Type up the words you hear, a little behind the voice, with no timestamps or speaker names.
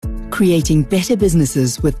creating better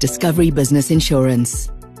businesses with Discovery Business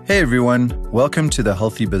Insurance. Hey everyone, welcome to the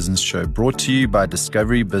Healthy Business Show, brought to you by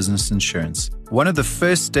Discovery Business Insurance. One of the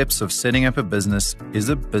first steps of setting up a business is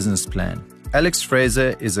a business plan. Alex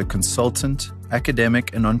Fraser is a consultant,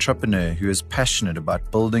 academic, and entrepreneur who is passionate about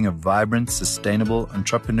building a vibrant, sustainable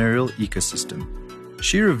entrepreneurial ecosystem.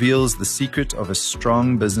 She reveals the secret of a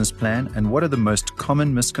strong business plan and what are the most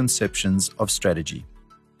common misconceptions of strategy.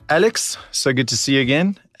 Alex, so good to see you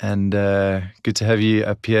again, and good to have you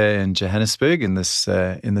up here in Johannesburg in this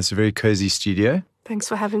very cozy studio. Thanks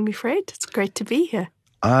for having me, Fred. It's great to be here.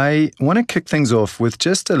 I want to kick things off with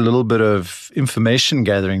just a little bit of information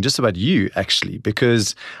gathering just about you, actually,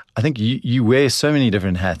 because I think you wear so many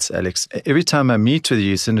different hats, Alex. Every time I meet with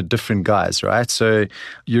you, it's in a different guise, right? So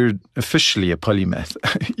you're officially a polymath.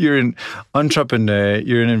 You're an entrepreneur,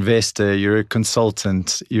 you're an investor, you're a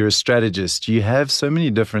consultant, you're a strategist. You have so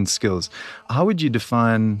many different skills. How would you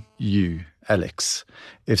define you, Alex,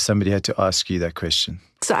 if somebody had to ask you that question?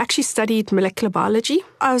 So I actually studied molecular biology.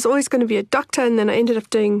 I was always going to be a doctor, and then I ended up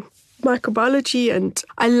doing microbiology, and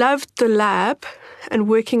I loved the lab and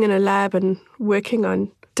working in a lab and working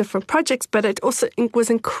on different projects, but it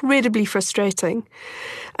was incredibly frustrating.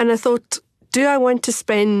 And I thought, do I want to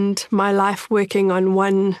spend my life working on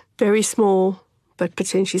one very small but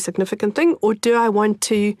potentially significant thing, or do I want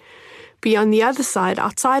to be on the other side,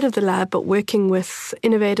 outside of the lab, but working with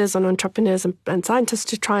innovators and entrepreneurs and scientists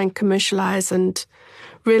to try and commercialize and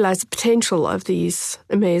realize the potential of these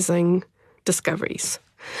amazing discoveries?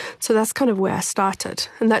 So that's kind of where I started.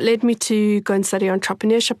 And that led me to go and study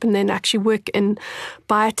entrepreneurship and then actually work in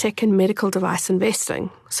biotech and medical device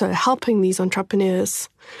investing. So helping these entrepreneurs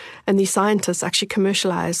and these scientists actually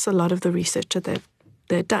commercialize a lot of the research that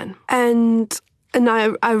they've done. And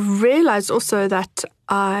I realized also that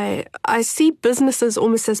I see businesses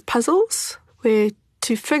almost as puzzles, where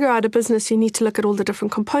to figure out a business, you need to look at all the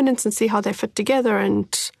different components and see how they fit together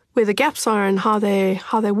and where the gaps are and how they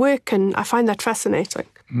work. And I find that fascinating.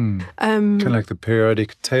 Kind of like the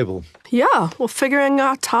periodic table. Yeah, or figuring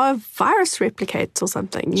out how a virus replicates or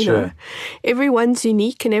something. You know, everyone's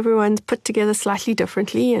unique and everyone's put together slightly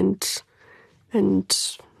differently, and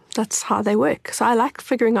that's how they work. So I like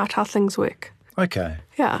figuring out how things work. Okay.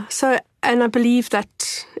 Yeah. So, and I believe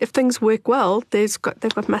that if things work well, they've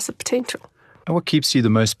got massive potential. And what keeps you the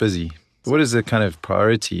most busy? What is the kind of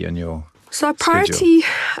priority on your So priority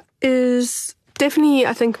is definitely,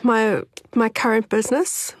 I think, my current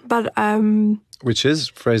business, but which is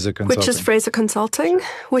Fraser Consulting. Which is Fraser Consulting,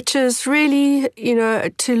 which is really,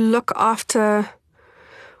 to look after.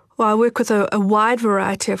 Well, I work with a wide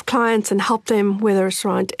variety of clients and help them, whether it's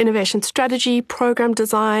around innovation strategy, program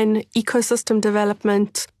design, ecosystem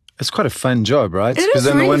development. It's quite a fun job, right? Because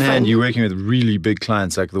on the one hand, fun. you're working with really big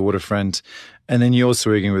clients like the waterfront, and then you're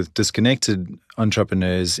also working with disconnected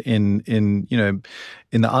entrepreneurs in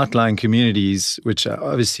the outlying communities, which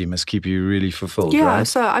obviously must keep you really fulfilled. Yeah, right?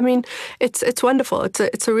 So I mean, it's wonderful.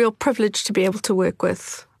 It's a real privilege to be able to work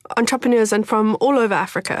with entrepreneurs and from all over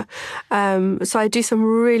Africa. So I do some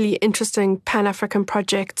really interesting Pan-African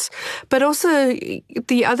projects. But also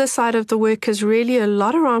the other side of the work is really a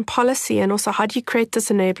lot around policy and also how do you create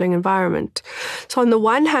this enabling environment. So on the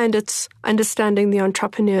one hand, it's understanding the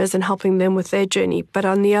entrepreneurs and helping them with their journey. But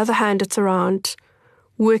on the other hand, it's around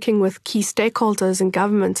working with key stakeholders and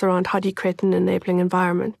governments around how do you create an enabling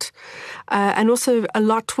environment. And also a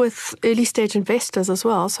lot with early stage investors as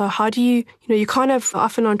well. So how do you kind of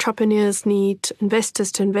often entrepreneurs need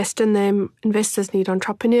investors to invest in them. Investors need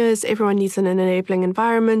entrepreneurs. Everyone needs an enabling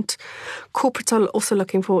environment. Corporates are also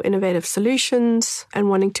looking for innovative solutions and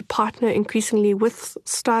wanting to partner increasingly with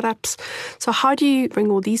startups. So how do you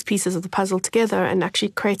bring all these pieces of the puzzle together and actually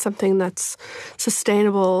create something that's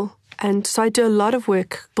sustainable? And so I do a lot of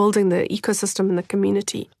work building the ecosystem and the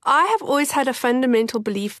community. I have always had a fundamental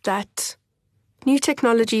belief that new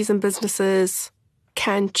technologies and businesses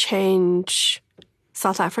can change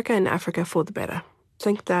South Africa and Africa for the better. I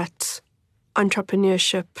think that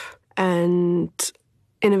entrepreneurship and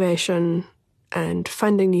innovation and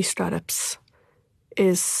funding new startups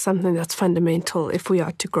is something that's fundamental if we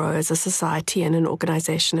are to grow as a society and an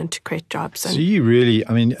organization and to create jobs. So you really,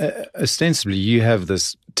 ostensibly you have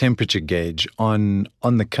this temperature gauge on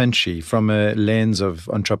the country from a lens of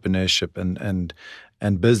entrepreneurship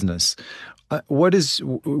and business.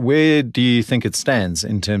 Where do you think it stands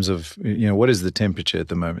in terms of, what is the temperature at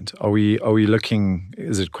the moment? Are we looking,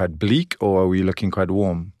 is it quite bleak or are we looking quite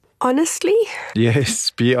warm? Honestly?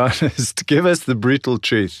 Yes, be honest. Give us the brutal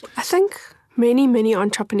truth. I think many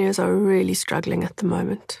entrepreneurs are really struggling at the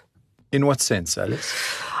moment. In what sense, Alice?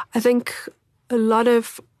 I think a lot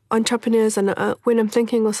of entrepreneurs, and when I'm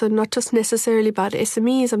thinking also not just necessarily about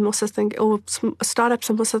SMEs, I'm also thinking, or startups,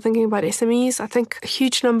 I'm also thinking about SMEs. I think a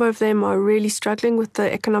huge number of them are really struggling with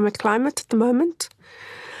the economic climate at the moment,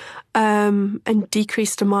 and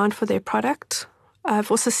decreased demand for their product.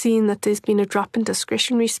 I've also seen that there's been a drop in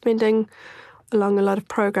discretionary spending along a lot of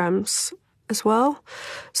programs as well.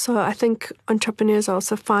 So I think entrepreneurs are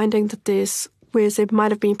also finding that whereas there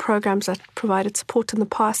might have been programs that provided support in the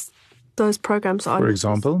past, those programs aren't. For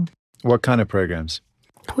example, what kind of programs?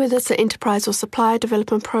 Whether it's an enterprise or supplier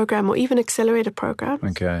development program or even accelerator programs.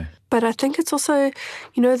 Okay. But I think it's also,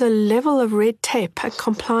 the level of red tape and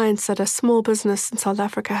compliance that a small business in South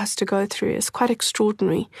Africa has to go through is quite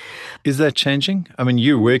extraordinary. Is that changing? I mean,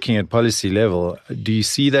 you're working at policy level. Do you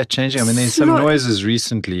see that changing? I mean, there's some noises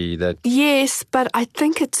recently that... Yes, but I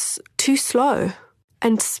think it's too slow.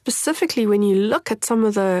 And specifically when you look at some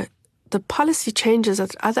of the policy changes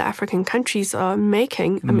that other African countries are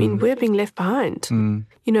making, I mean, we're being left behind.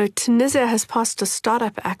 Tunisia has passed a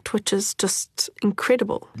Startup Act, which is just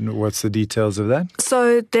incredible. What's the details of that?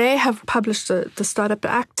 So they have published the Startup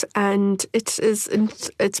Act, and it's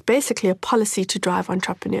basically a policy to drive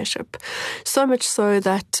entrepreneurship. So much so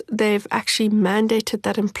that they've actually mandated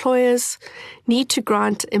that employers need to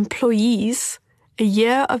grant employees a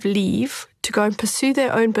year of leave to go and pursue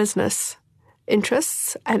their own business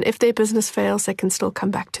interests, and if their business fails, they can still come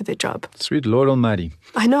back to their job. Sweet Lord Almighty.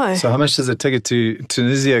 I know. So how much does a ticket to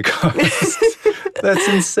Tunisia cost? That's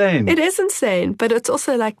insane. It is insane, but it's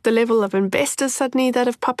also like the level of investors suddenly that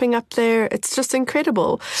are popping up there. It's just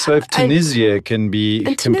incredible. So if Tunisia can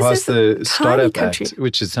pass the Startup country. Act,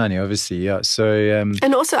 which is tiny, obviously, yeah. So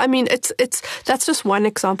and also, I mean, that's just one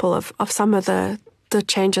example of some of the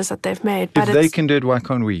changes that they've made. But if they can do it, why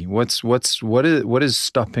can't we? What is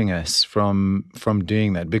stopping us from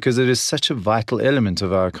doing that? Because it is such a vital element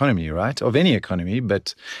of our economy, right? Of any economy,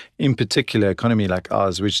 but in particular, economy like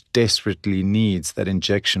ours, which desperately needs that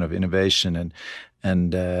injection of innovation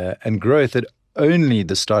and growth that only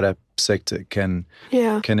the startup sector can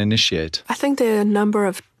initiate. I think there are a number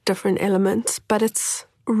of different elements, but it's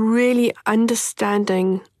really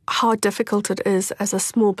understanding how difficult it is as a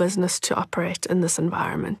small business to operate in this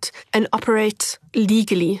environment and operate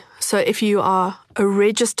legally. So if you are a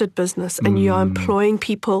registered business and you are employing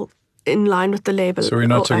people in line with the labor. So we're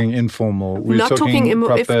not talking informal. We're not talking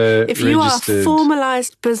proper if you registered. are a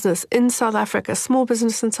formalized business in South Africa, small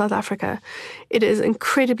business in South Africa, it is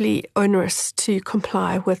incredibly onerous to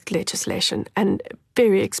comply with legislation and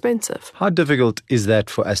very expensive. How difficult is that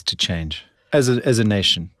for us to change as a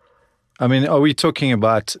nation? I mean, are we talking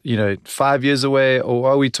about, 5 years away, or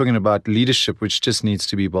are we talking about leadership which just needs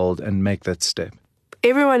to be bold and make that step?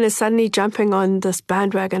 Everyone is suddenly jumping on this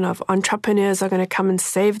bandwagon of entrepreneurs are going to come and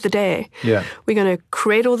save the day. Yeah. We're going to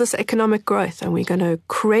create all this economic growth and we're going to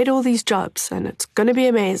create all these jobs and it's going to be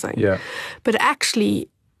amazing. Yeah. But actually,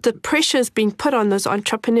 the pressure is being put on those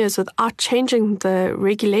entrepreneurs without changing the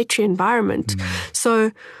regulatory environment.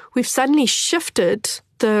 So we've suddenly shifted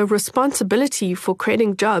the responsibility for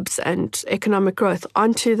creating jobs and economic growth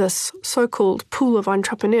onto this so-called pool of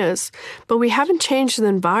entrepreneurs, but we haven't changed the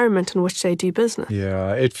environment in which they do business.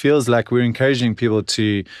 Yeah, it feels like we're encouraging people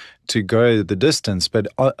to go the distance, but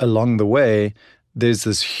along the way, there's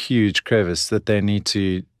this huge crevice that they need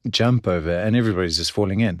to jump over and everybody's just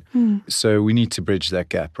falling in. So we need to bridge that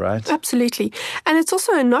gap, right? Absolutely. And it's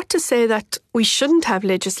also not to say that we shouldn't have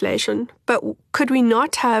legislation, but could we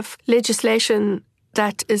not have legislation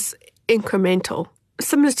that is incremental,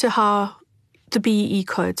 similar to how the BEE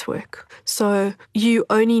codes work? So you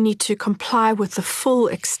only need to comply with the full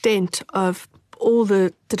extent of all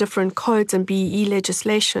the different codes and BEE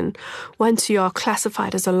legislation once you are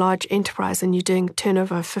classified as a large enterprise and you're doing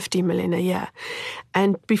turnover of 50 million a year.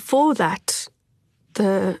 And before that,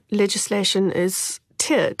 the legislation is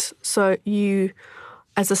tiered. So you,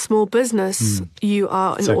 as a small business, you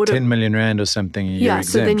are in it's like order 10 million rand or something. You're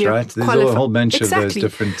exempt, so then you're right? There's a whole bunch of those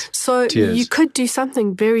different So tiers. you could do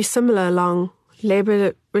something very similar along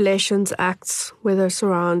Labour Relations Acts, whether it's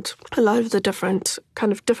around a lot of the different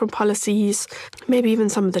policies, maybe even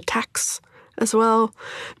some of the tax as well.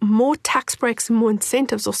 More tax breaks and more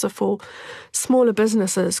incentives also for smaller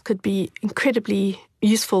businesses could be incredibly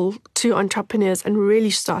useful to entrepreneurs and really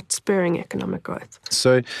start spurring economic growth.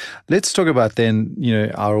 So let's talk about then,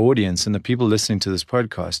 our audience and the people listening to this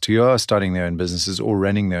podcast who are starting their own businesses or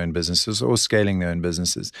running their own businesses or scaling their own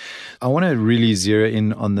businesses. I want to really zero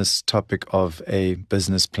in on this topic of a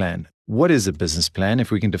business plan. What is a business plan, if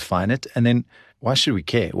we can define it? And then why should we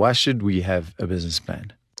care? Why should we have a business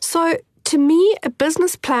plan? So to me, a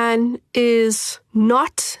business plan is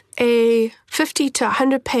not a 50 to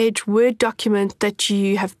 100-page Word document that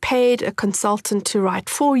you have paid a consultant to write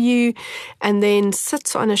for you and then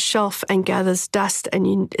sits on a shelf and gathers dust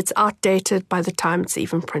and it's outdated by the time it's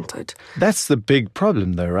even printed. That's the big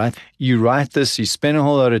problem though, right? You write this, you spend a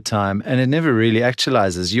whole lot of time and it never really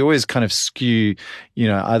actualizes. You always kind of skew,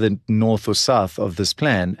 either north or south of this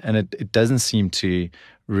plan and it doesn't seem to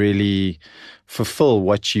really fulfill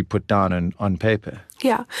what you put down on paper.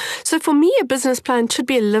 Yeah. So for me, a business plan should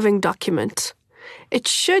be a living document. It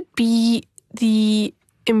should be the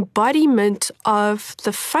embodiment of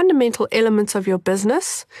the fundamental elements of your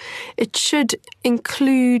business. It should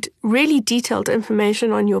include really detailed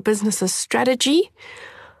information on your business's strategy.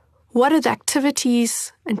 What are the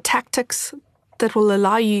activities and tactics that will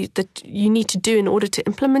allow you, that you need to do in order to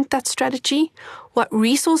implement that strategy? What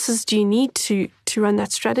resources do you need to run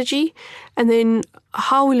that strategy? And then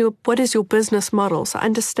what is your business model? So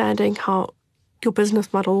understanding how your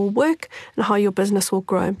business model will work and how your business will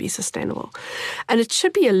grow and be sustainable. And it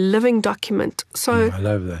should be a living document. So I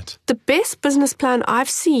love that. The best business plan I've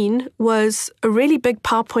seen was a really big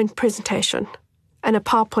PowerPoint presentation and a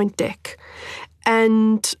PowerPoint deck.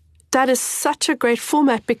 And that is such a great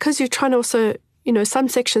format because you're trying to also, some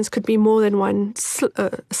sections could be more than one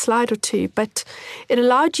slide or two, but it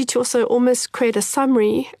allowed you to also almost create a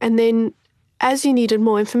summary, and then as you needed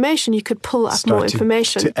more information, you could pull up more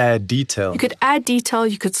information. To add detail. You could add detail,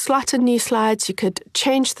 you could slot in new slides, you could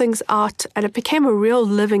change things out, and it became a real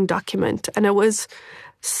living document. And it was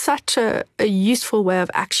such a useful way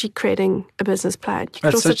of actually creating a business plan.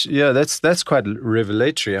 That's quite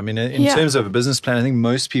revelatory. I mean, in terms of a business plan, I think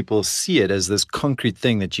most people see it as this concrete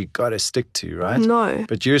thing that you got to stick to, right? No.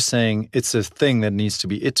 But you're saying it's a thing that needs to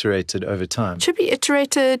be iterated over time. It should be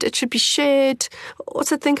iterated. It should be shared.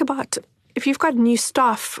 Also think about if you've got new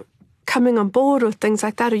staff coming on board or things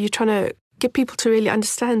like that, or you're trying to get people to really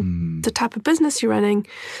understand the type of business you're running,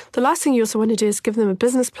 the last thing you also want to do is give them a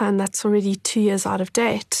business plan that's already 2 years out of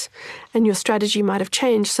date and your strategy might have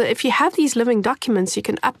changed. So if you have these living documents, you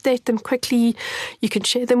can update them quickly, you can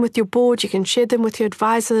share them with your board, you can share them with your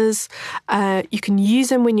advisors, you can use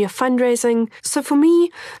them when you're fundraising. So for me,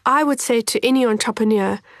 I would say to any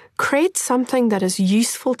entrepreneur, create something that is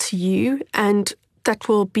useful to you and that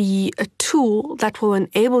will be a tool that will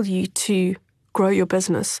enable you to grow your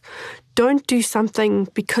business. Don't do something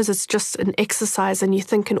because it's just an exercise and you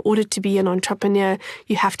think in order to be an entrepreneur,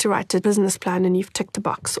 you have to write a business plan and you've ticked the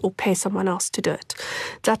box or pay someone else to do it.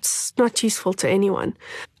 That's not useful to anyone.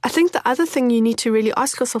 I think the other thing you need to really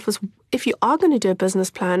ask yourself is, if you are going to do a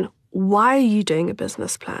business plan, why are you doing a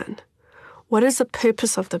business plan? What is the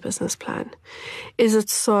purpose of the business plan? Is it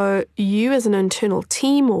so you as an internal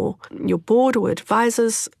team or your board or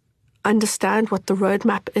advisors understand what the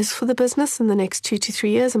roadmap is for the business in the next 2 to 3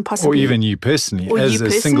 years and possibly... Or even you personally, as a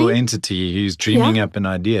single entity who's dreaming up an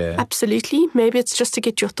idea. Absolutely. Maybe it's just to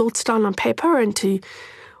get your thoughts down on paper and to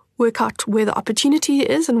work out where the opportunity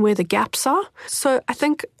is and where the gaps are. So I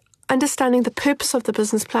think understanding the purpose of the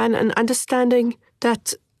business plan and understanding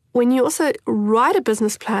that when you also write a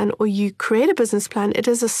business plan or you create a business plan, it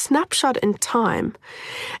is a snapshot in time.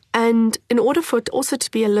 And in order for it also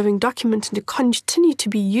to be a living document and to continue to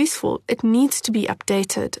be useful, it needs to be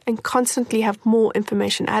updated and constantly have more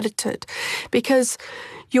information added to it. Because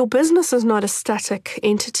your business is not a static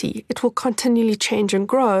entity. It will continually change and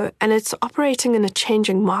grow, and it's operating in a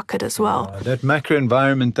changing market as well. That macro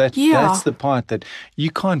environment, that's the part that you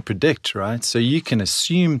can't predict, right? So you can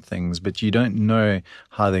assume things, but you don't know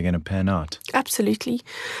how they're going to pan out. Absolutely.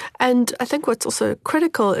 And I think what's also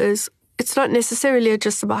critical is it's not necessarily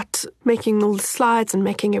just about making all the slides and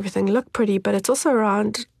making everything look pretty, but it's also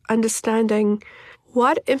around understanding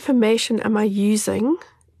what information am I using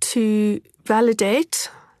to validate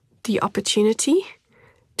the opportunity,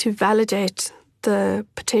 to validate the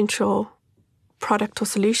potential product or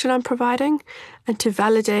solution I'm providing, and to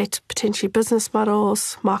validate potentially business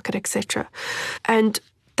models, market, etc. And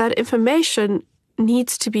that information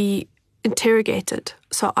needs to be interrogated.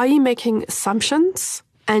 So are you making assumptions?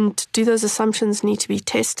 And do those assumptions need to be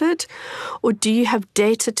tested? Or do you have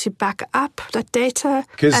data to back up that data?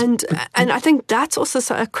 And I think that's also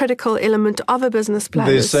a critical element of a business plan.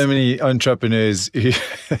 There's so many entrepreneurs who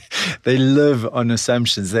they live on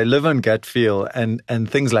assumptions. They live on gut feel and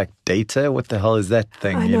things like data. What the hell is that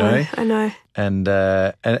thing, I know.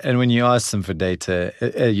 And when you ask them for data,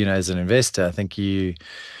 as an investor, I think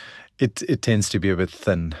it tends to be a bit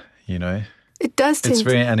thin, It does tend It's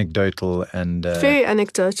very anecdotal and...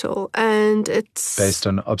 it's... based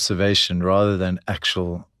on observation rather than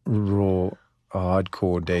actual raw,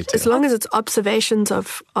 hardcore data. As long as it's observations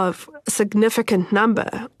of a significant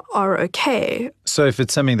number are okay. So if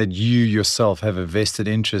it's something that you yourself have a vested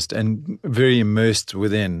interest and very immersed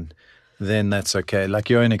within, then that's okay. Like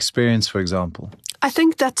your own experience, for example. I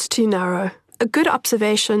think that's too narrow. A good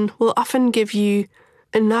observation will often give you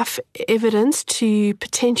enough evidence to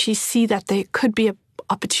potentially see that there could be an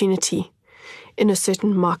opportunity in a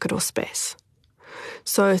certain market or space.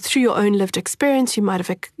 So through your own lived experience, you might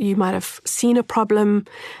have seen a problem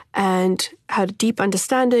and had a deep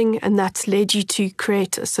understanding, and that's led you to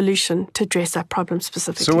create a solution to address that problem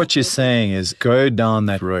specifically. So what you're saying is go down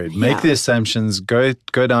that road, make the assumptions, go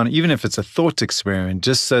down, even if it's a thought experiment,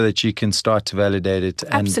 just so that you can start to validate it.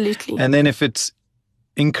 And, absolutely. And then if it's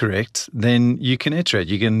incorrect, then you can iterate.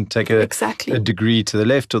 You can take a degree to the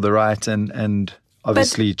left or the right and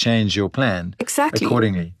obviously change your plan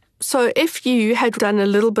accordingly. So if you had done a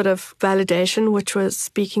little bit of validation, which was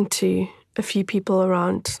speaking to a few people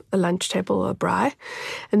around a lunch table or a braai,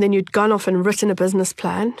 and then you'd gone off and written a business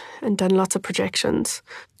plan and done lots of projections,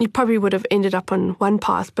 you probably would have ended up on one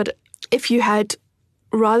path. But if you had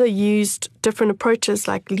rather used different approaches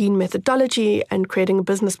like lean methodology and creating a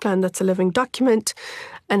business plan that's a living document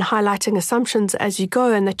and highlighting assumptions as you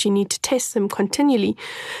go and that you need to test them continually,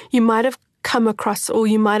 you might have come across, or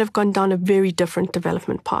you might have gone down a very different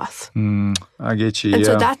development path. I get you. And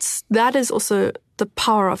so that is also the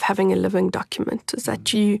power of having a living document, is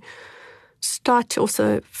that you start to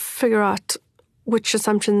also figure out which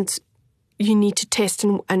assumptions you need to test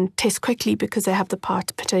and test quickly, because they have the power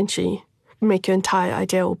to potentially make your entire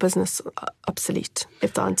idea or business obsolete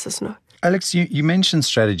if the answer is no. Alex, you mentioned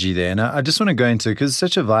strategy there, and I just want to go into it because it's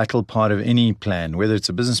such a vital part of any plan, whether it's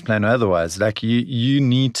a business plan or otherwise. Like you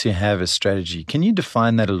need to have a strategy. Can you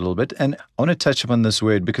define that a little bit? And I want to touch upon this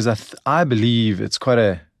word because I believe it's quite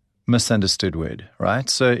a misunderstood word, right?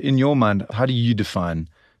 So in your mind, how do you define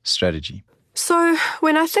strategy? So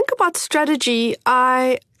when I think about strategy,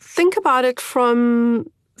 I think about it from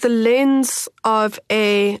the lens of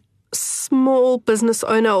a small business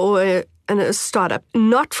owner or a startup,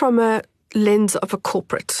 not from a lens of a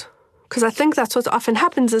corporate. Because I think that's what often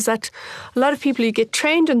happens, is that a lot of people who get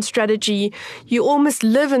trained in strategy, you almost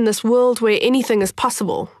live in this world where anything is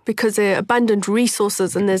possible because there are abundant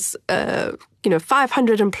resources and there's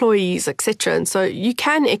 500 employees, etc. And so you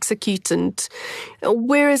can execute. And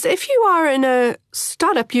whereas if you are in a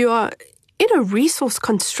startup, you are in a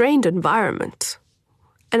resource-constrained environment.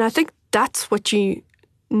 And I think that's what you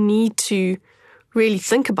need to really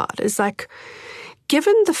think about, is like,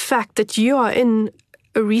 given the fact that you are in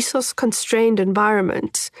a resource-constrained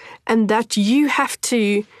environment and that you have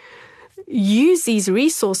to use these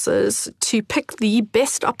resources to pick the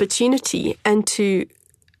best opportunity and to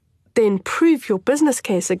then prove your business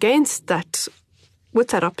case against that, with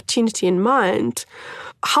that opportunity in mind,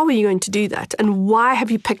 how are you going to do that? And why have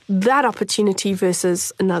you picked that opportunity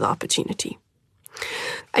versus another opportunity?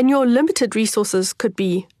 And your limited resources could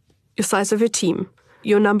be your size of your team,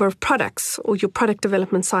 your number of products, or your product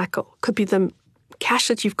development cycle. Could be the cash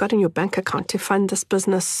that you've got in your bank account to fund this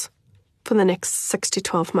business for the next 6 to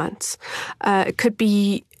 12 months. It could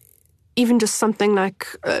be even just something like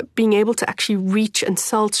being able to actually reach and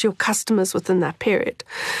sell to your customers within that period.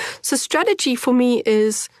 So strategy for me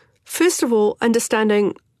is, first of all,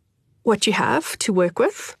 understanding what you have to work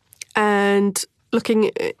with and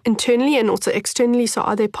looking internally and also externally. So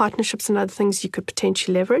are there partnerships and other things you could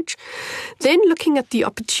potentially leverage? Then looking at the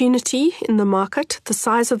opportunity in the market, the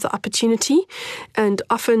size of the opportunity. And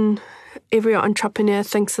often every entrepreneur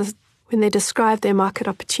thinks that when they describe their market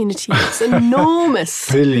opportunity, it's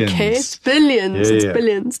enormous. Billions. Okay? It's billions. Yeah, it's yeah.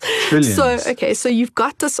 billions. Billions. So you've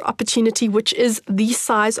got this opportunity, which is the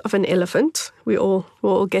size of an elephant. We all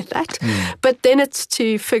get that. But then it's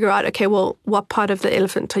to figure out, okay, well, what part of the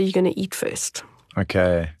elephant are you going to eat first?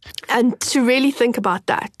 Okay. And to really think about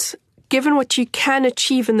that, given what you can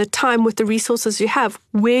achieve in the time with the resources you have,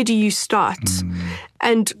 where do you start?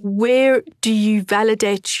 And where do you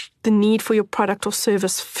validate the need for your product or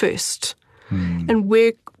service first? And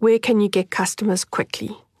where can you get customers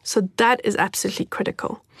quickly? So that is absolutely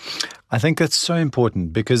critical. I think that's so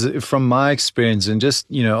important because from my experience and just,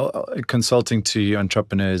 consulting to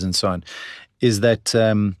entrepreneurs and so on, is that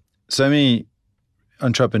so many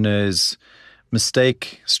entrepreneurs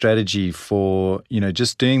mistake strategy for,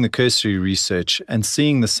 just doing the cursory research and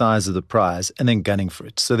seeing the size of the prize and then gunning for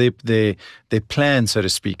it. So their plan, so to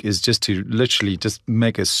speak, is just to literally just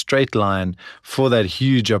make a straight line for that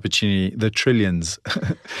huge opportunity, the trillions.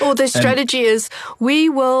 Or the strategy is, we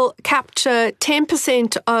will capture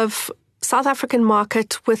 10% of South African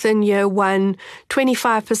market within year 1,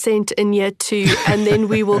 25% in year 2, and then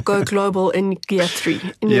we will go global in year 3.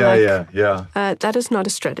 And Yeah. that is not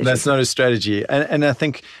a strategy. That's not a strategy. And I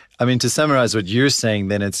think I mean, to summarize what you're saying,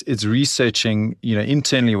 then it's researching,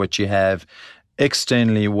 internally what you have,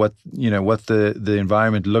 externally what the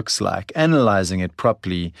environment looks like, analyzing it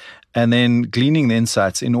properly, and then gleaning the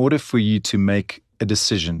insights in order for you to make a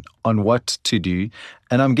decision on what to do.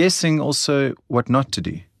 And I'm guessing also what not to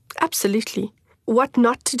do. Absolutely. What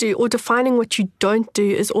not to do or defining what you don't do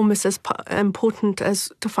is almost as important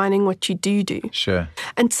as defining what you do. Sure.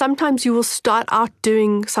 And sometimes you will start out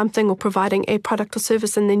doing something or providing a product or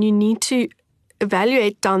service, and then you need to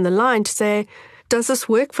evaluate down the line to say, does this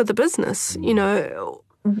work for the business?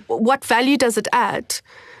 What value does it add?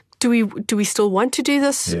 Do we still want to do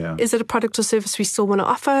this? Yeah. Is it a product or service we still want to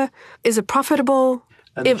offer? Is it profitable?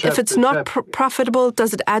 If it's not profitable,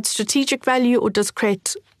 does it add strategic value or does it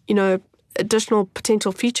create, additional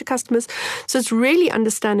potential future customers? So it's really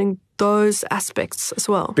understanding those aspects as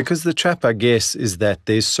well. Because the trap, I guess, is that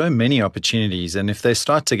there's so many opportunities, and if they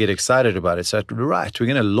start to get excited about it, so right, we're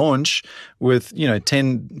going to launch with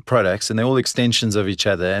 10 products, and they're all extensions of each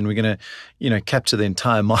other, and we're going to capture the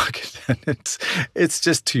entire market, and it's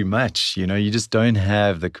just too much. You just don't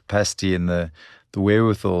have the capacity and the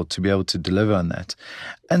wherewithal to be able to deliver on that.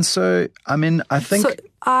 And so, I mean, I think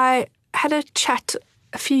I had a chat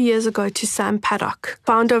a few years ago to Sam Paddock,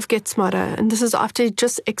 founder of Get Smarter, and this is after he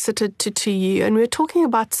just exited to 2U, and we were talking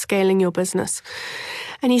about scaling your business.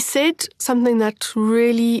 And he said something that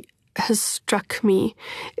really has struck me,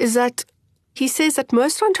 is that he says that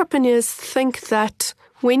most entrepreneurs think that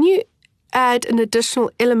when you add an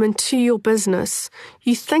additional element to your business,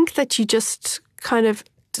 you think that you just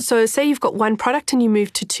so say you've got one product and you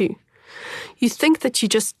move to 2. You think that you're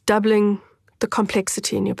just doubling the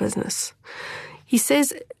complexity in your business. He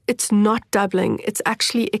says it's not doubling, it's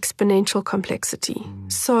actually exponential complexity.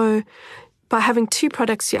 So by having 2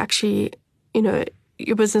 products, you actually,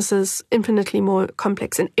 your business is infinitely more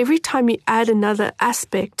complex. And every time you add another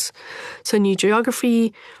aspect, so new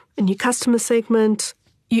geography, a new customer segment,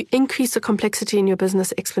 you increase the complexity in your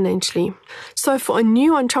business exponentially. So for a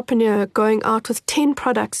new entrepreneur going out with 10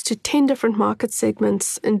 products to 10 different market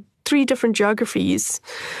segments and 3 different geographies,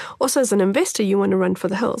 also as an investor, you want to run for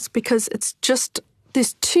the hills because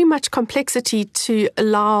there's too much complexity to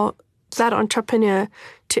allow that entrepreneur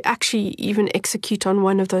to actually even execute on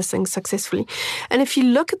one of those things successfully. And if you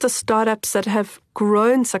look at the startups that have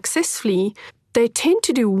grown successfully, they tend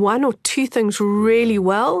to do 1 or 2 things really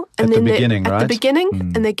well. And at then the beginning, right? At the beginning,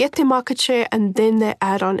 and they get their market share, and then they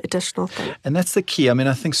add on additional things. And that's the key. I mean,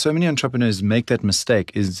 I think so many entrepreneurs make that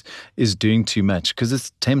mistake is doing too much because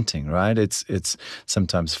it's tempting, right? It's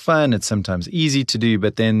sometimes fun, it's sometimes easy to do,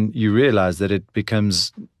 but then you realize that it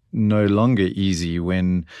becomes no longer easy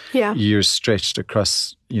when you're stretched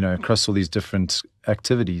across all these different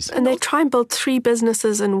activities. And they try and build 3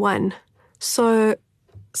 businesses in one. So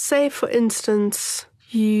say, for instance,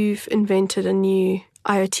 you've invented a new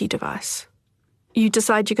IoT device. You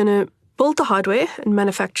decide you're going to build the hardware and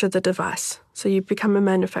manufacture the device. So you become a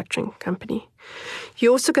manufacturing company.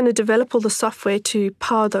 You're also going to develop all the software to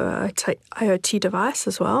power the IoT device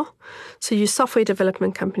as well. So you're a software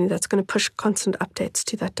development company that's going to push constant updates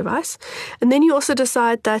to that device. And then you also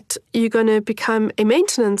decide that you're going to become a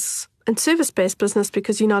maintenance and service-based business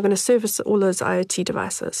because you're now going to service all those IoT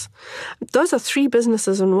devices. Those are 3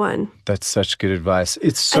 businesses in one. That's such good advice.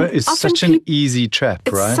 It's such an easy trap,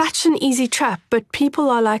 right? It's such an easy trap, but people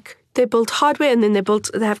are like, they build hardware and then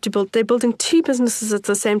they're building 2 businesses at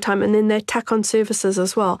the same time, and then they tack on services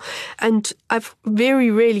as well. And I've very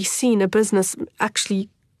rarely seen a business actually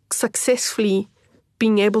successfully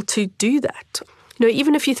being able to do that.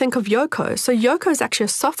 Even if you think of Yoko. So Yoko is actually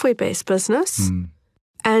a software-based business.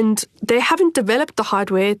 And they haven't developed the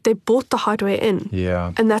hardware, they bought the hardware in.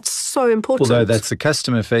 Yeah. And that's so important. Although that's a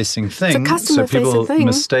customer-facing thing. So people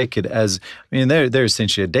mistake it as, they're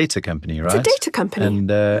essentially a data company, right? It's a data company. And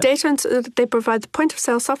they provide the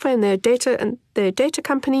point-of-sale software and they're a data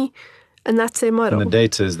company, and that's their model. And the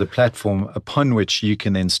data is the platform upon which you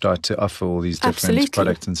can then start to offer all these different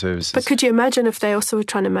products and services. But could you imagine if they also were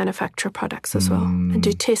trying to manufacture products as well and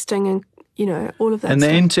do testing and all of that. And the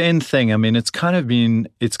end-to-end thing, it's kind of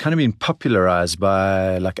been popularized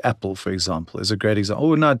by like Apple, for example, is a great example.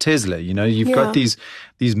 Oh, now Tesla, you've got these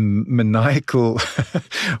maniacal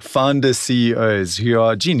founder CEOs who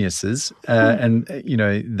are geniuses, and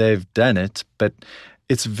they've done it, but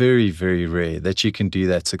it's very, very rare that you can do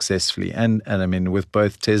that successfully. And with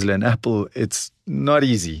both Tesla and Apple, it's not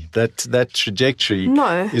easy. That trajectory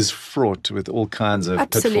is fraught with all kinds of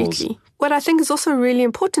pitfalls. What I think is also really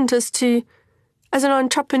important is to, as an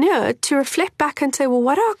entrepreneur, to reflect back and say, well,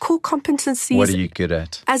 what are our core competencies? What are you good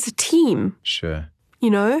at? As a team. Sure.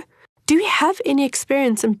 Do we have any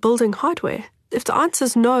experience in building hardware? If the answer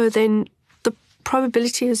is no, then the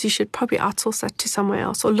probability is you should probably outsource that to somewhere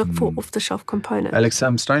else or look for off-the-shelf components. Alex,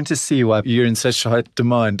 I'm starting to see why you're in such high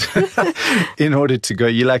demand in order to go.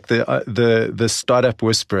 You're like the startup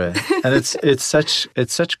whisperer, and it's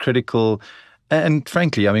such critical and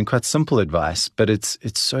frankly, I mean, quite simple advice. But it's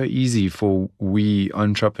so easy for we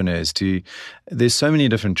entrepreneurs to. There's so many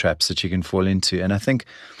different traps that you can fall into, and I think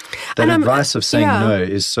that advice of saying no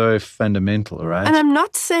is so fundamental, right? And I'm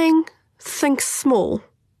not saying think small,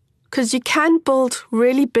 because you can build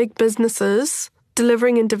really big businesses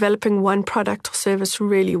delivering and developing one product or service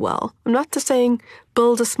really well. I'm not just saying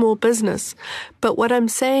build a small business, but what I'm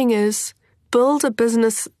saying is build a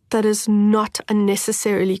business that is not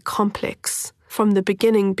unnecessarily complex from the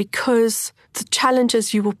beginning, because the challenge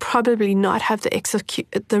is you will probably not have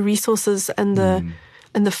the resources and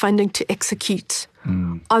the funding to execute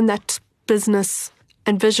on that business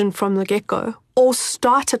and vision from the get-go. Or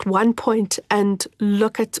start at one point and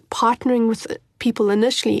look at partnering with people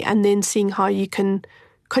initially and then seeing how you can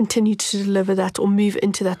continue to deliver that or move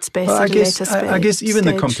into that space at a later stage. I guess even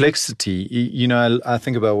the complexity, I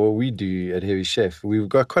think about what we do at Heavy Chef. We've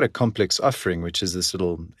got quite a complex offering, which is this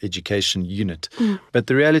little education unit. But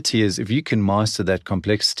the reality is, if you can master that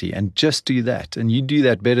complexity and just do that, and you do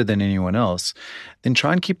that better than anyone else, then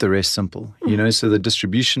try and keep the rest simple. So the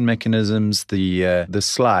distribution mechanisms, the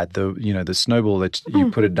slide, the snowball that you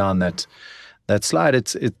put it down that slide,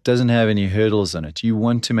 it doesn't have any hurdles in it. You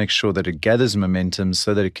want to make sure that it gathers momentum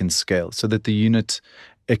so that it can scale, so that the unit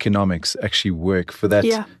economics actually work for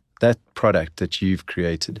that product that you've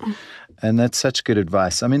created. And that's such good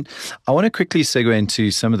advice. I mean, I want to quickly segue into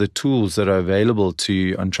some of the tools that are available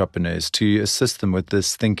to entrepreneurs to assist them with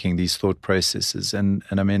this thinking, these thought processes. And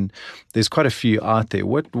I mean, there's quite a few out there.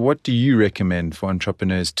 What do you recommend for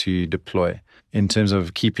entrepreneurs to deploy in terms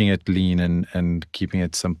of keeping it lean and keeping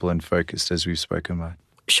it simple and focused, as we've spoken about?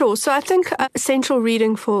 Sure. So I think essential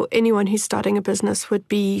reading for anyone who's starting a business would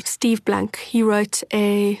be Steve Blank. He wrote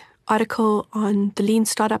an article on the lean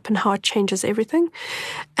startup and how it changes everything.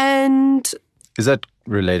 And is that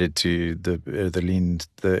related to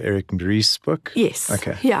the Eric Ries book? Yes.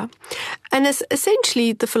 Okay. Yeah. And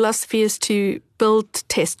essentially the philosophy is to build,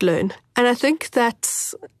 test, learn. And I think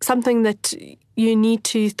that's something that you need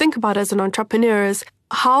to think about as an entrepreneur is,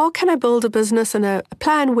 how can I build a business and a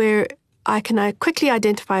plan where I can quickly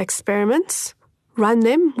identify experiments, run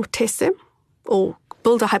them or test them, or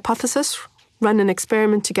build a hypothesis, run an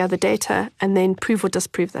experiment to gather data, and then prove or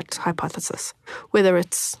disprove that hypothesis, whether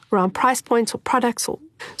it's around price points or products.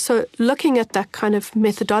 So looking at that kind of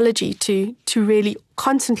methodology to really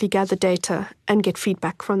constantly gather data and get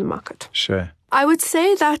feedback from the market. Sure. I would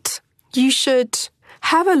say that you should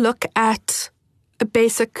have a look at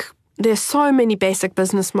there's so many basic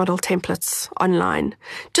business model templates online.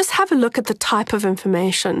 Just have a look at the type of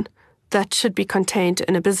information that should be contained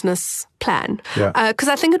in a business plan. Because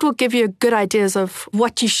I think it will give you good ideas of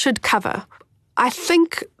what you should cover. I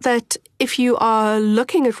think that if you are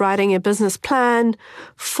looking at writing a business plan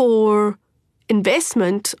for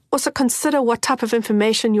investment, also consider what type of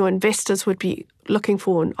information your investors would be looking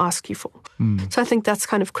for and ask you for. So I think that's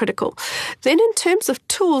kind of critical. Then in terms of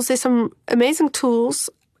tools, there's some amazing tools,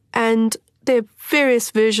 and there are various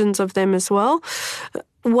versions of them as well.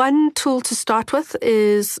 One tool to start with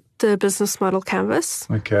is the business model canvas,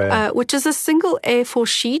 which is a single A4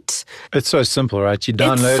 sheet. It's so simple, right? You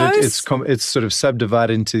download it, it's sort of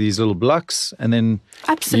subdivided into these little blocks, and then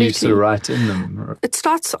you sort of write in them. It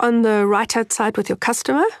starts on the right-hand side with your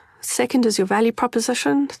customer. Second is your value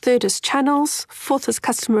proposition. Third is channels. Fourth is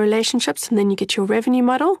customer relationships, and then you get your revenue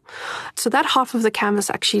model. So that half of the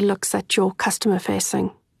canvas actually looks at your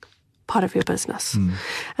customer-facing part of your business.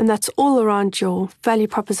 And that's all around your value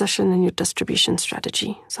proposition and your distribution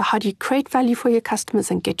strategy. So how do you create value for your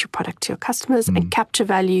customers and get your product to your customers and capture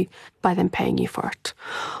value by them paying you for it?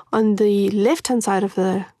 On the left-hand side of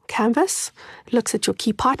the canvas, it looks at your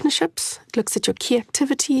key partnerships, it looks at your key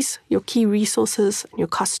activities, your key resources, and your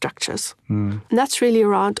cost structures. And that's really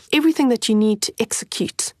around everything that you need to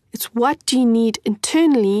execute. It's what do you need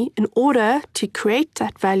internally in order to create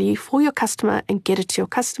that value for your customer and get it to your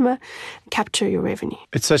customer and capture your revenue.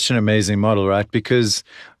 It's such an amazing model, right? Because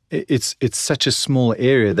it's such a small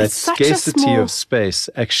area that scarcity of space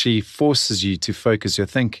actually forces you to focus your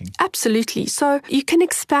thinking. Absolutely. So you can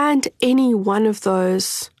expand any one of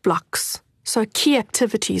those blocks. So key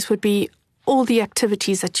activities would be all the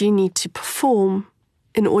activities that you need to perform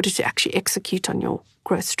in order to actually execute on your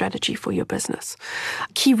growth strategy for your business.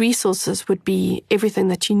 Key resources would be everything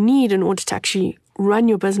that you need in order to actually run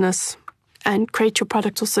your business and create your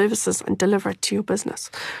products or services and deliver it to your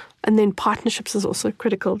business. And then partnerships is also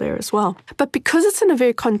critical there as well. But because it's in a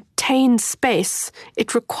very contained space,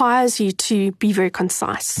 it requires you to be very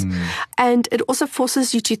concise. And it also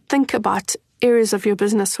forces you to think about areas of your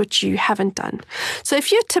business which you haven't done. So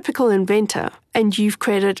if you're a typical inventor and you've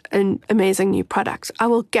created an amazing new product, I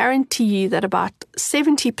will guarantee you that about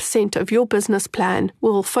 70% of your business plan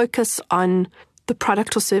will focus on the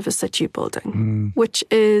product or service that you're building, which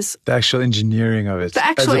is the actual engineering of it, the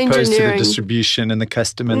actual as opposed engineering. to the distribution and the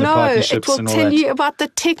customer and the partnerships and all that. It will tell you about the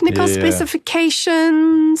technical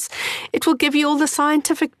specifications. It will give you all the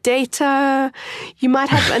scientific data. You might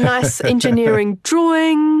have a nice engineering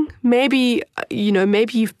drawing. Maybe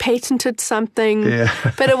you've patented something,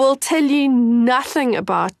 but it will tell you nothing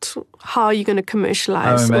about how you're going to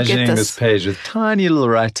commercialize. I'm imagining this page with tiny little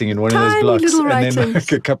writing in one of those blocks, and then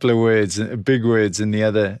like a couple of words, big words in the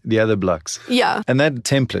other blocks. Yeah. And that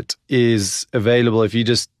template is available if you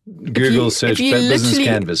just Google search business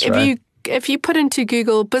canvas, right? If you put into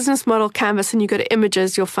Google business model canvas and you go to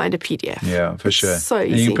images, you'll find a PDF. Yeah, for sure. So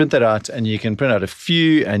easy. And you can print that out, and you can print out a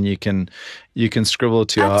few, and you can scribble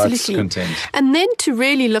to your heart's content. And then to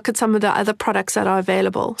really look at some of the other products that are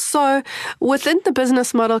available. So within the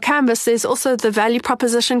business model canvas, there's also the value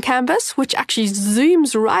proposition canvas, which actually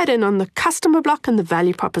zooms right in on the customer block and the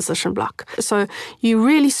value proposition block. So you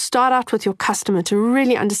really start out with your customer to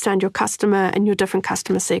really understand your customer and your different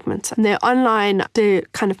customer segments. And they're online, they're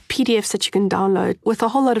kind of PDFs that you can download with a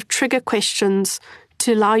whole lot of trigger questions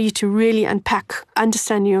to allow you to really unpack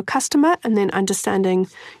understanding your customer and then understanding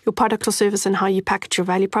your product or service and how you package your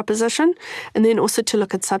value proposition, and then also to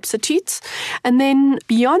look at substitutes. And then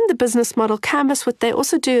beyond the business model canvas, what they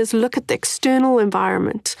also do is look at the external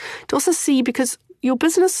environment to also see, because your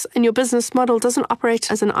business and your business model doesn't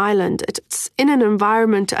operate as an island. It's in an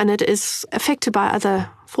environment and it is affected by other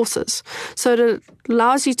forces. So it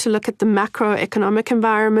allows you to look at the macroeconomic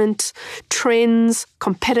environment, trends,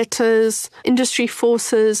 competitors, industry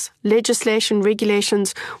forces, legislation,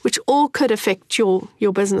 regulations, which all could affect your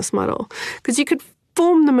business model. Because you could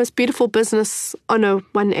form the most beautiful business on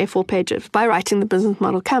one A4 page by writing the business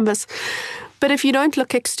model canvas. But if you don't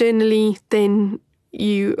look externally, then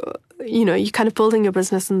you're kind of building your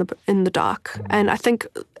business in the dark. And I think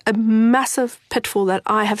a massive pitfall that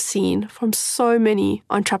I have seen from so many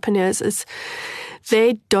entrepreneurs is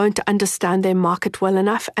they don't understand their market well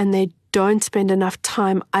enough, and they don't spend enough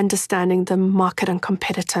time understanding the market and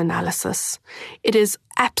competitor analysis. It is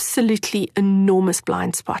absolutely enormous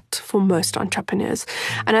blind spot for most entrepreneurs.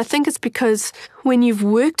 And I think it's because when you've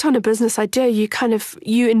worked on a business idea,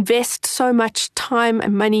 you invest so much time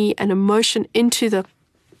and money and emotion into the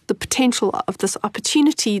potential of this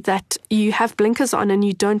opportunity that you have blinkers on and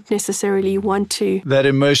you don't necessarily want to. That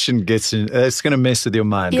emotion gets in, it's going to mess with your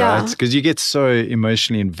mind, right? Because you get so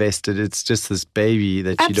emotionally invested. It's just this baby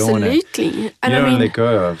that you don't want to let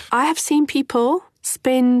go of. I have seen people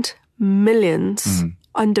spend millions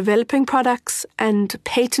on developing products and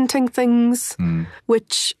patenting things,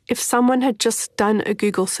 which if someone had just done a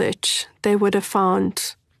Google search, they would have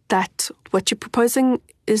found that what you're proposing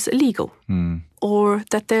is illegal. Or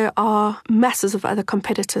that there are masses of other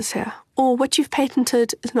competitors here. Or what you've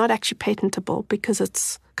patented is not actually patentable because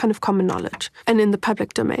it's kind of common knowledge and in the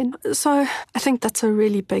public domain. So I think that's a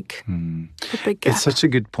really big gap. It's such a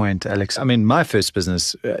good point, Alex. I mean, my first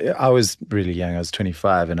business, I was really young. I was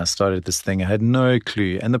 25 and I started this thing. I had no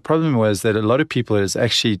clue. And the problem was that a lot of people is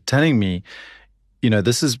actually telling me,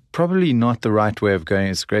 this is probably not the right way of going.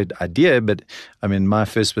 It's a great idea, but I mean, my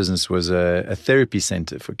first business was a therapy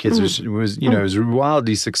center for kids, which was, it was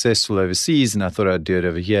wildly successful overseas, and I thought I'd do it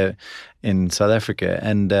over here in South Africa.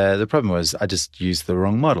 And the problem was I just used the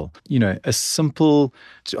wrong model. A simple,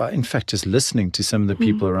 in fact, just listening to some of the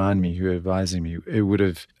people around me who were advising me, it would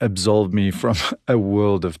have absolved me from a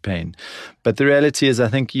world of pain. But the reality is, I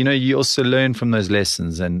think, you also learn from those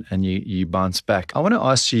lessons and you bounce back. I want to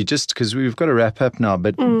ask you, just because we've got to wrap up now,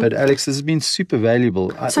 but Alex, this has been super valuable.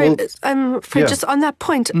 Fred, just on that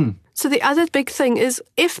point, so the other big thing is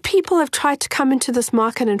if people have tried to come into this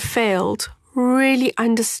market and failed, really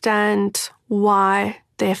understand why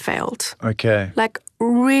they failed. Okay. Like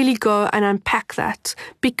really go and unpack that,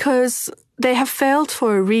 because they have failed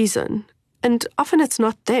for a reason. And often it's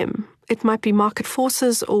not them. It might be market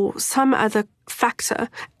forces or some other factor.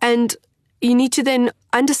 And you need to then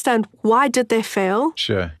understand why did they fail?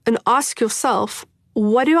 Sure. And ask yourself,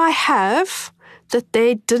 what do I have that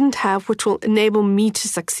they didn't have which will enable me to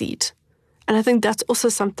succeed? And I think that's also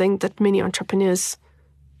something that many entrepreneurs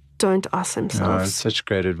don't ask themselves. It's such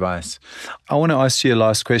great advice. I want to ask you a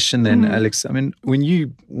last question then, Alex. I mean, when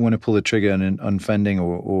you want to pull the trigger on funding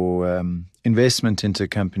or investment into a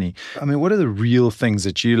company, I mean, what are the real things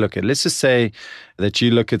that you look at? Let's just say that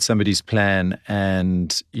you look at somebody's plan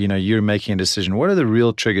and, you're making a decision. What are the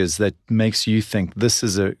real triggers that makes you think this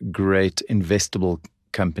is a great investable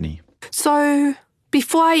company? So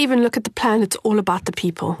before I even look at the plan, it's all about the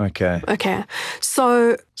people. Okay.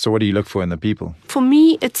 So what do you look for in the people? For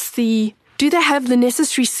me, it's do they have the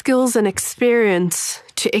necessary skills and experience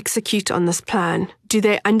to execute on this plan? Do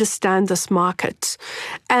they understand this market?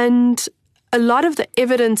 And a lot of the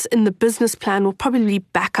evidence in the business plan will probably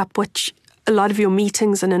back up what a lot of your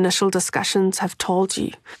meetings and initial discussions have told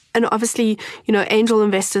you. And obviously, angel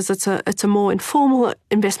investors, it's a more informal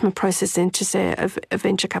investment process than to say a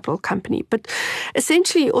venture capital company. But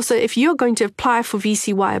essentially also, if you're going to apply for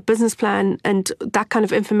VC, why a business plan and that kind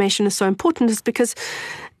of information is so important is because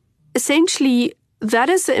essentially that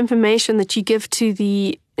is the information that you give to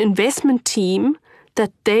the investment team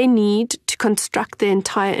that they need to construct their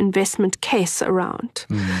entire investment case around.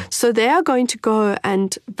 So they are going to go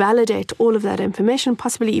and validate all of that information,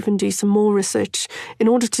 possibly even do some more research in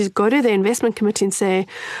order to go to the investment committee and say,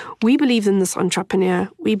 we believe in this entrepreneur,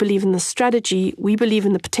 we believe in this strategy, we believe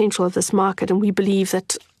in the potential of this market, and we believe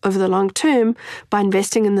that over the long term, by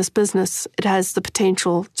investing in this business, it has the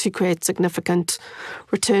potential to create significant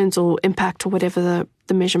returns or impact or whatever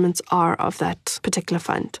the measurements are of that particular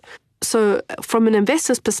fund. So from an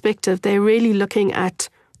investor's perspective, they're really looking at,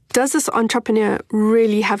 does this entrepreneur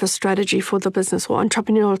really have a strategy for the business, or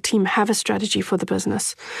entrepreneurial team have a strategy for the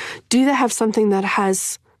business? Do they have something that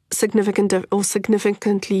has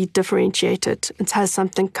significantly differentiated and has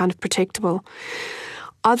something kind of protectable?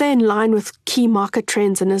 Are they in line with key market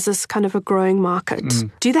trends, and is this kind of a growing market?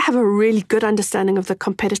 Do they have a really good understanding of the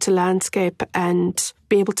competitor landscape and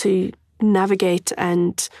be able to navigate,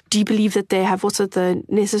 and do you believe that they have also the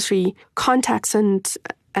necessary contacts and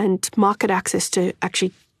market access to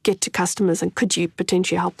actually get to customers, and could you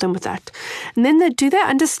potentially help them with that? And then do they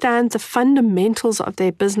understand the fundamentals of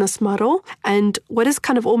their business model and what is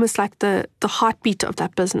kind of almost like the heartbeat of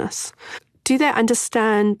that business? Do they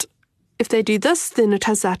understand if they do this, then it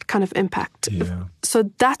has that kind of impact? Yeah. So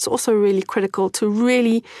that's also really critical to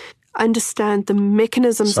really understand the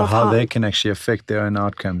mechanisms of how they can actually affect their own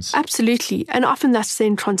outcomes. Absolutely. And often that's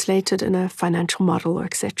then translated in a financial model or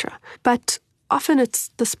etc. But often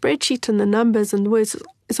it's the spreadsheet and the numbers and the words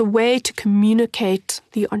is a way to communicate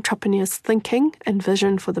the entrepreneur's thinking and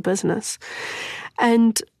vision for the business.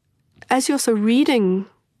 And as you're also reading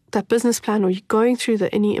that business plan, or you're going through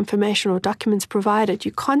any information or documents provided,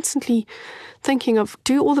 you're constantly thinking of,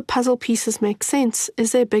 do all the puzzle pieces make sense?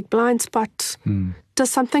 Is there a big blind spot? Does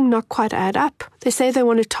something not quite add up? They say they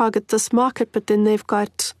want to target this market, but then they're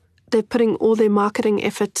putting all their marketing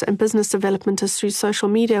efforts and business development is through social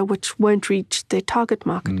media, which won't reach their target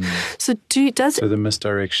market. So the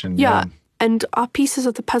misdirection. Yeah. And are pieces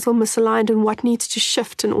of the puzzle misaligned, and what needs to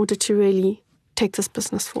shift in order to really take this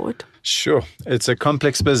business forward? Sure. It's a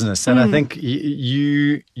complex business. And I think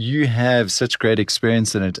you have such great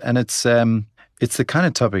experience in it. And it's the kind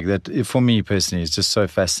of topic that, for me personally, is just so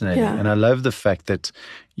fascinating. Yeah. And I love the fact that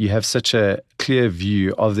you have such a clear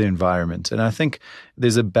view of the environment. And I think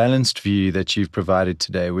there's a balanced view that you've provided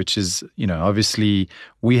today, which is, obviously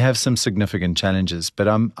we have some significant challenges, but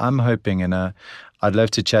I'm hoping, and I'd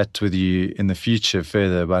love to chat with you in the future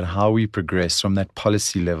further about how we progress from that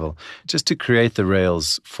policy level, just to create the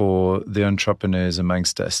rails for the entrepreneurs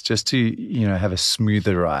amongst us, just to, have a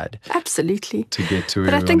smoother ride. Absolutely. To get to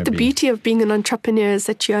where But I we think the be. beauty of being an entrepreneur is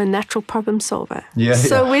that you're a natural problem solver. Yeah.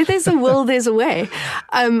 So where there's a will, there's a way.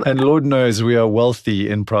 And Lord knows we are wealthy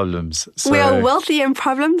in problems. So. We are wealthy in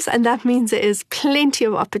problems, and that means there is plenty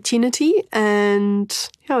of opportunity, and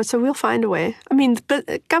so we'll find a way. I mean, but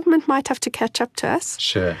government might have to catch up to us.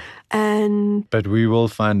 Sure. But we will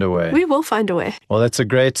find a way. We will find a way. Well, that's a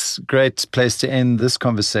great place to end this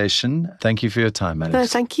conversation. Thank you for your time, Alex. No,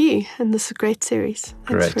 thank you. And this is a great series. Thanks,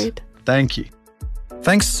 Great. Fred. Thank you.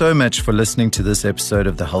 Thanks so much for listening to this episode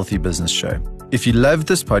of The Healthy Business Show. If you love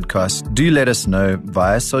this podcast, do let us know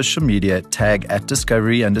via social media, tag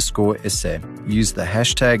 @discovery_SA. Use the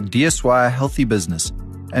hashtag DSY Healthy Business.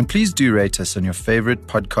 And please do rate us on your favorite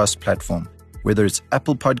podcast platform, whether it's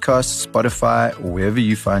Apple Podcasts, Spotify, or wherever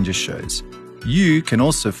you find your shows. You can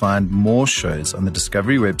also find more shows on the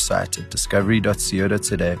Discovery website at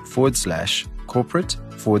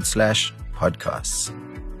discovery.co.za/corporate/podcasts.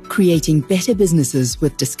 Creating better businesses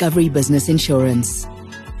with Discovery Business Insurance.